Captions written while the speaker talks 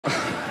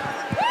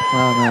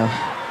Oh no.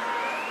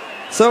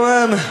 So,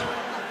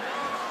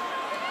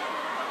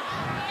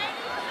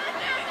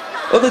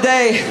 other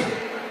day,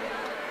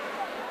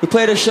 we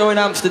played a show in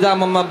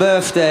Amsterdam on my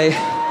birthday,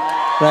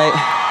 right?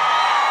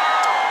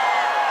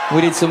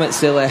 We did something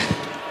silly.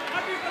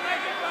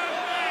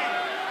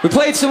 We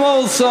played some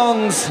old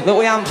songs that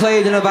we haven't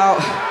played in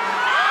about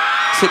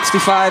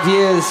 65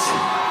 years.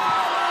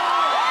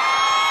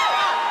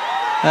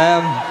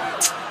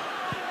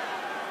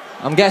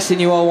 I'm guessing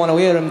you all want to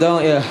hear them,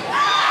 don't you?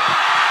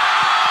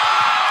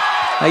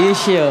 Are you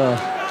sure?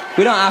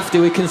 We don't have to,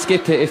 we can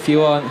skip it if you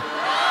want.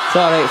 It's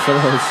alright for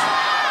us.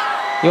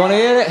 You want to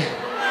hear it?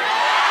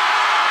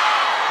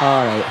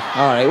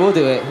 Alright, we'll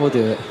do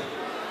it.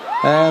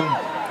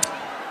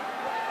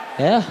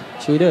 Yeah,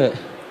 should we do it?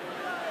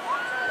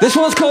 This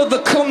one's called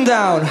the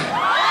Comedown.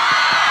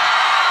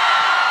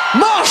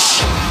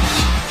 Mosh!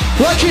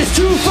 Like it's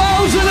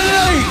 2008!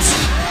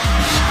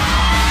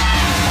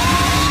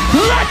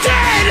 Let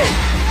in!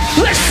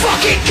 Let's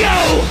fucking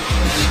go!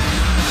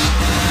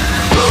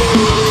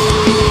 Come on!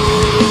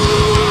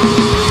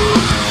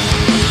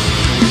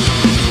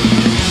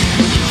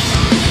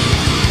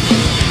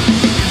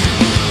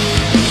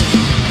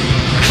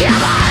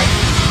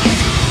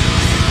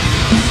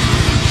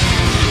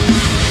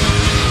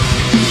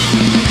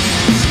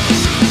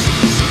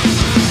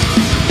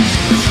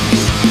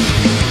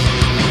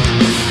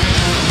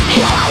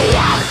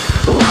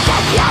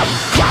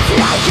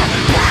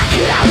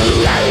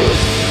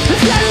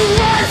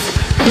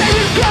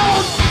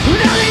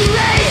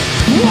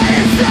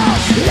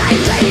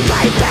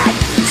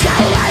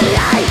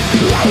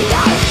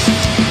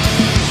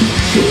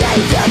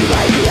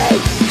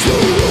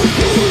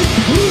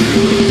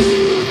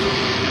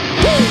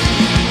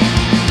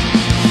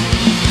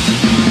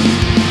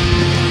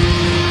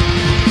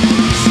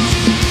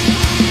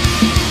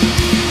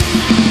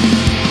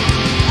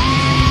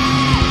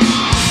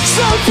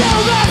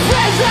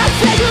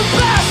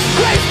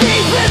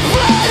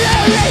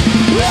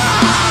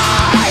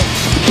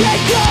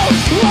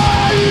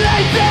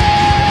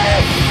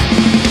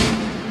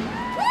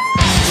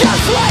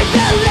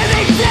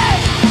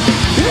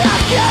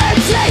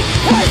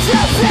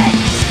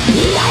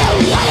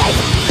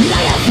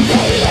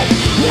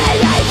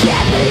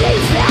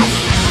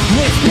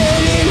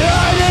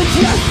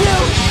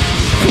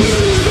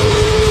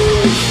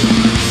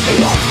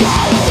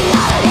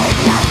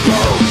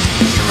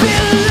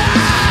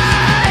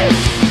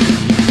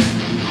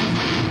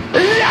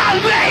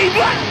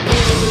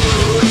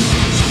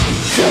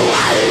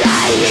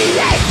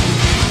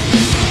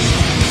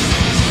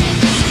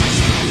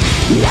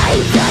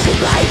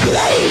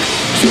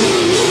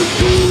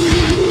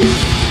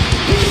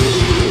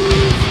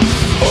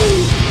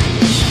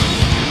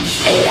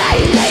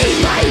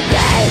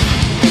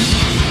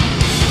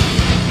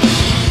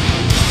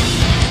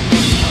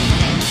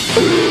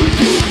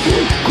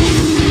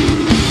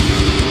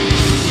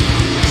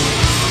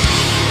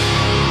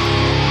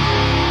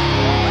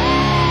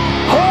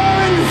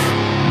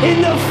 In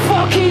the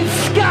fucking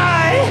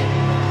sky!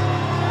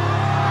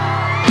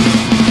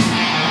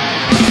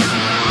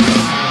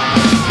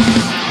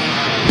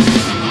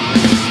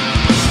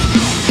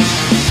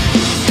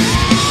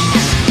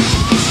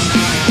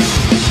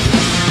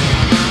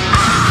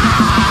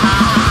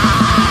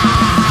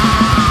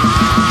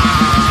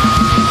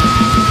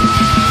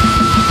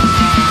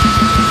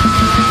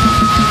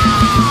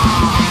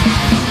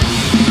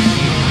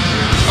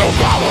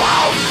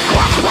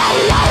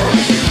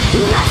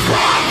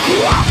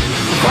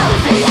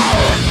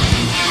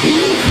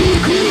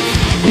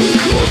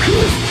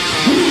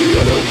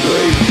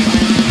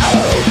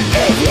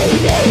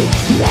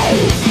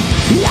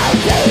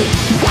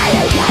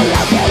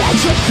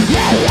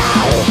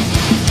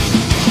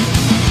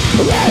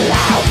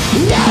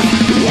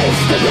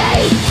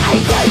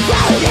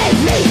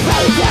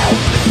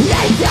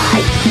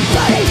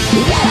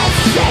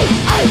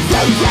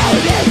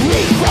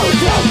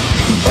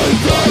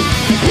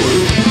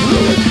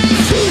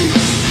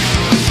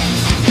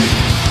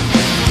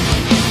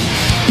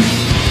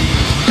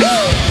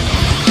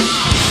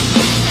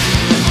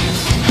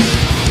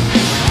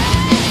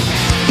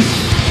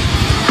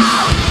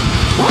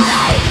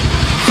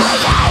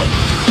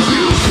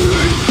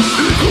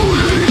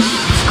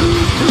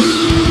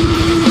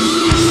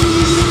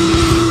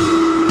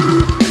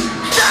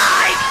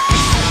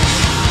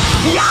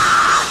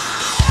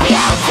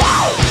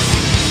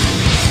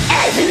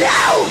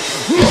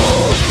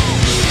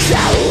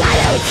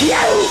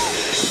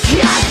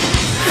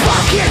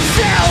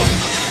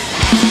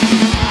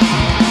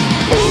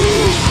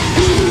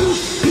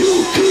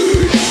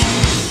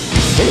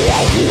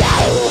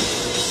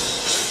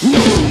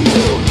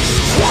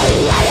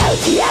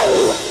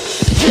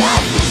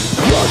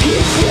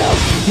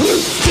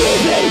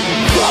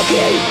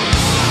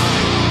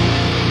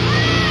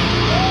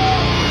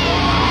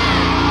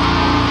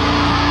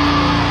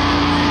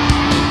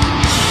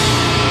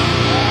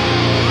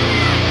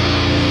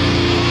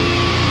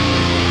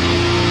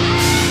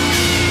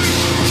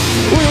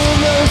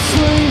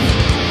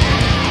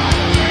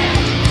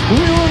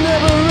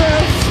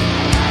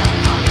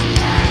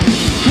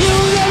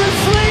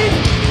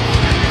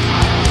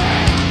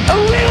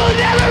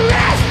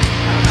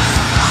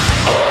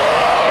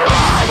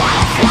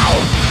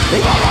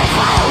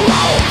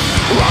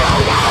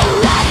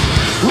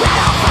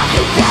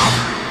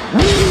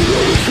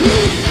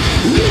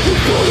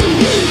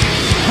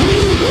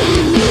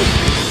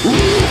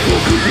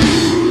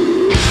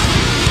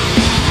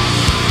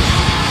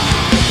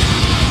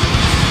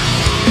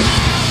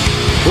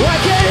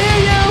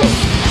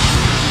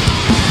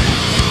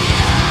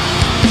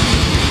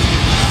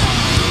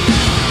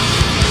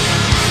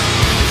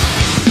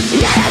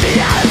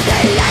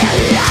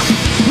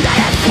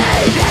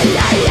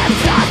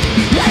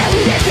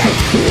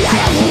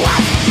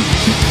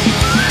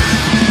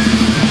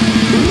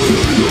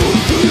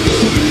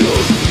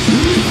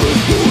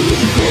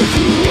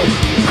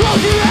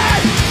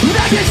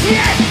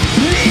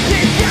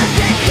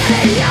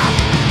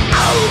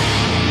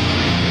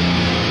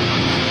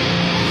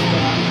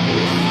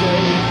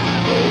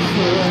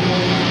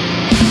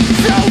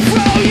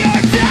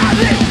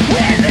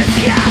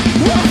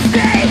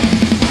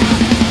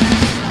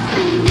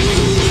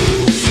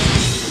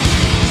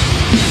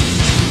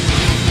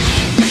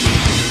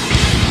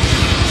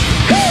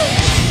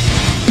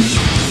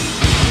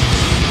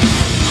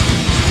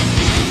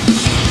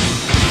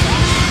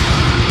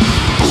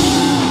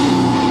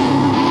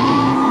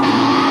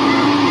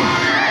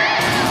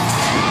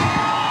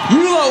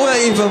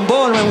 Even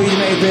born when we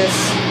made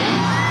this.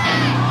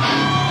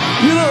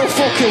 You little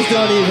fuckers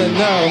don't even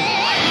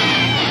know.